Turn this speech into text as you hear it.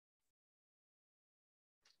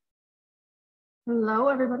Hello,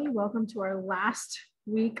 everybody. Welcome to our last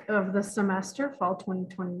week of the semester, fall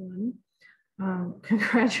 2021.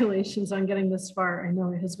 Congratulations on getting this far. I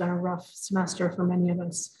know it has been a rough semester for many of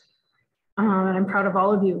us. And I'm proud of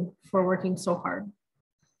all of you for working so hard.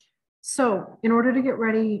 So in order to get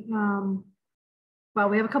ready, well,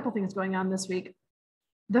 we have a couple things going on this week.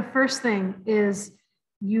 The first thing is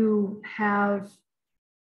you have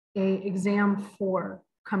an exam 4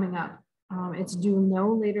 coming up. It's due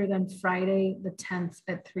no later than Friday, the 10th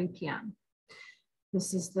at 3 p.m.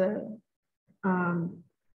 This is the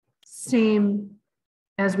same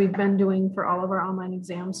as we've been doing for all of our online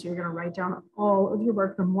exams. So you're going to write down all of your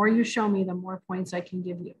work. The more you show me, the more points I can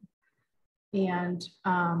give you. And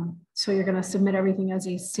so you're going to submit everything as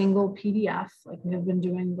a single PDF, like we have been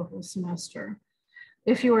doing the whole semester.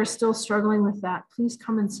 If you are still struggling with that, please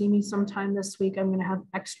come and see me sometime this week. I'm going to have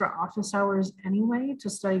extra office hours anyway to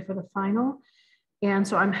study for the final. And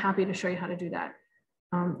so I'm happy to show you how to do that.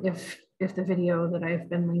 If the video that I've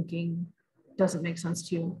been linking doesn't make sense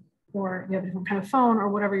to you, or you have a different kind of phone, or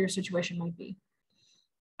whatever your situation might be.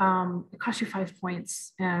 It costs you 5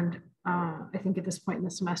 points. And I think at this point in the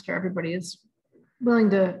semester, everybody is willing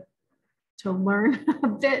to learn a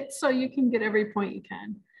bit so you can get every point you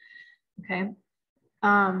can. Okay.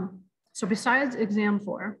 So besides exam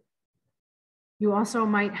 4, you also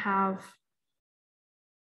might have,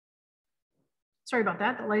 sorry about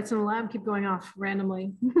that, the lights in the lab keep going off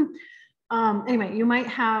randomly. Anyway, you might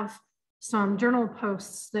have some journal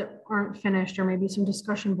posts that aren't finished, or maybe some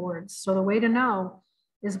discussion boards. So the way to know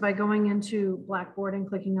is by going into Blackboard and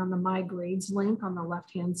clicking on the My Grades link on the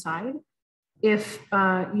left-hand side. If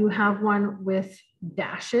you have one with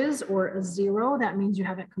dashes or a 0, that means you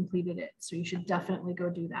haven't completed it. So you should definitely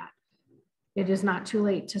go do that. It is not too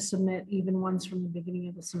late to submit even ones from the beginning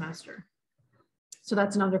of the semester. So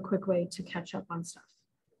that's another quick way to catch up on stuff.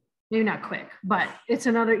 Maybe not quick, but it's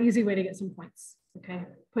another easy way to get some points. Okay,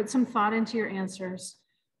 put some thought into your answers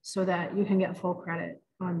so that you can get full credit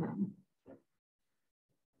on them.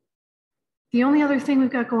 The only other thing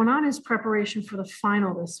we've got going on is preparation for the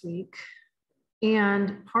final this week.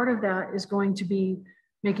 And part of that is going to be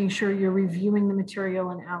making sure you're reviewing the material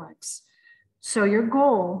in ALEX. So your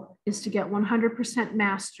goal is to get 100%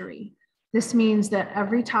 mastery. This means that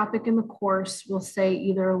every topic in the course will say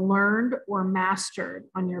either learned or mastered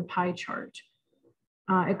on your pie chart.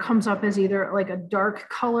 It comes up as either like a dark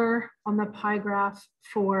color on the pie graph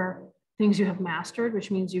for things you have mastered, which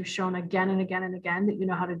means you've shown again and again and again that you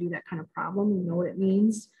know how to do that kind of problem, you know what it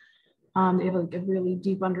means. You have a really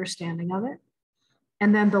deep understanding of it.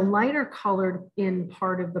 And then the lighter colored in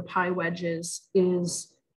part of the pie wedges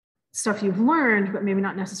is stuff you've learned, but maybe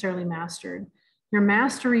not necessarily mastered. Your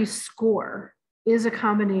mastery score is a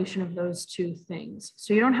combination of those two things.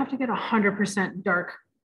 So you don't have to get 100% dark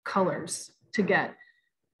colors to get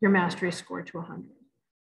your mastery score to 100,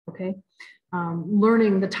 okay?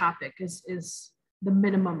 Learning the topic is the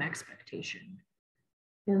minimum expectation.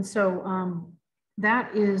 And so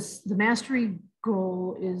that is, the mastery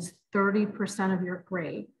goal is 30% of your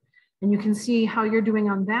grade. And you can see how you're doing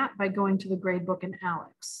on that by going to the grade book in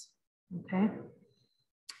ALEX, okay?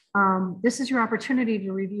 This is your opportunity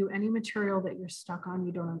to review any material that you're stuck on,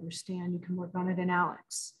 you don't understand. You can work on it in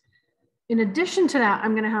ALEX. In addition to that,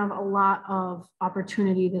 I'm going to have a lot of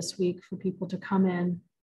opportunity this week for people to come in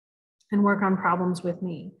and work on problems with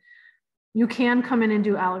me. You can come in and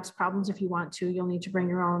do ALEX problems if you want to. You'll need to bring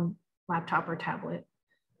your own laptop or tablet.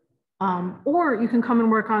 Or you can come and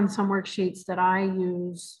work on some worksheets that I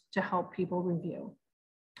use to help people review.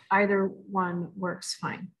 Either one works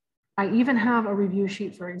fine. I even have a review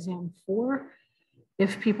sheet for exam 4.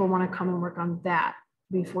 If people want to come and work on that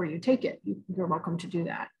before you take it, you're welcome to do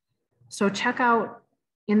that. So check out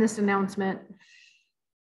in this announcement,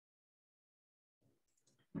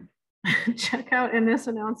 check out in this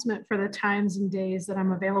announcement for the times and days that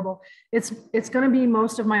I'm available. It's going to be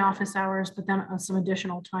most of my office hours, but then some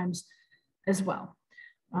additional times as well.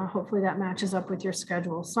 Hopefully that matches up with your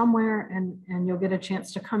schedule somewhere, and you'll get a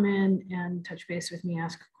chance to come in and touch base with me,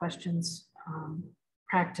 ask questions,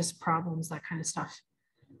 practice problems, that kind of stuff.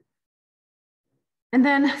 And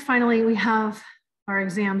then finally, we have our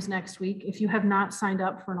exams next week. If you have not signed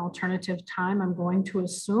up for an alternative time, I'm going to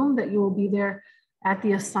assume that you will be there at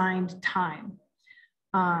the assigned time.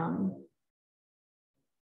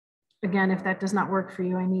 Again, if that does not work for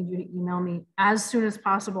you, I need you to email me as soon as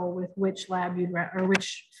possible with which lab or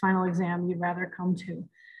which final exam you'd rather come to.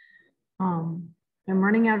 I'm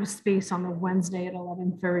running out of space on the Wednesday at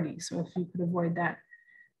 11:30. So if you could avoid that,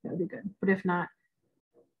 that would be good. But if not,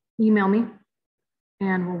 email me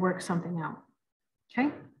and we'll work something out. Okay.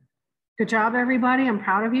 Good job, everybody. I'm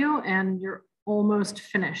proud of you, and you're almost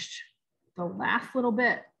finished. The last little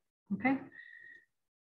bit, okay?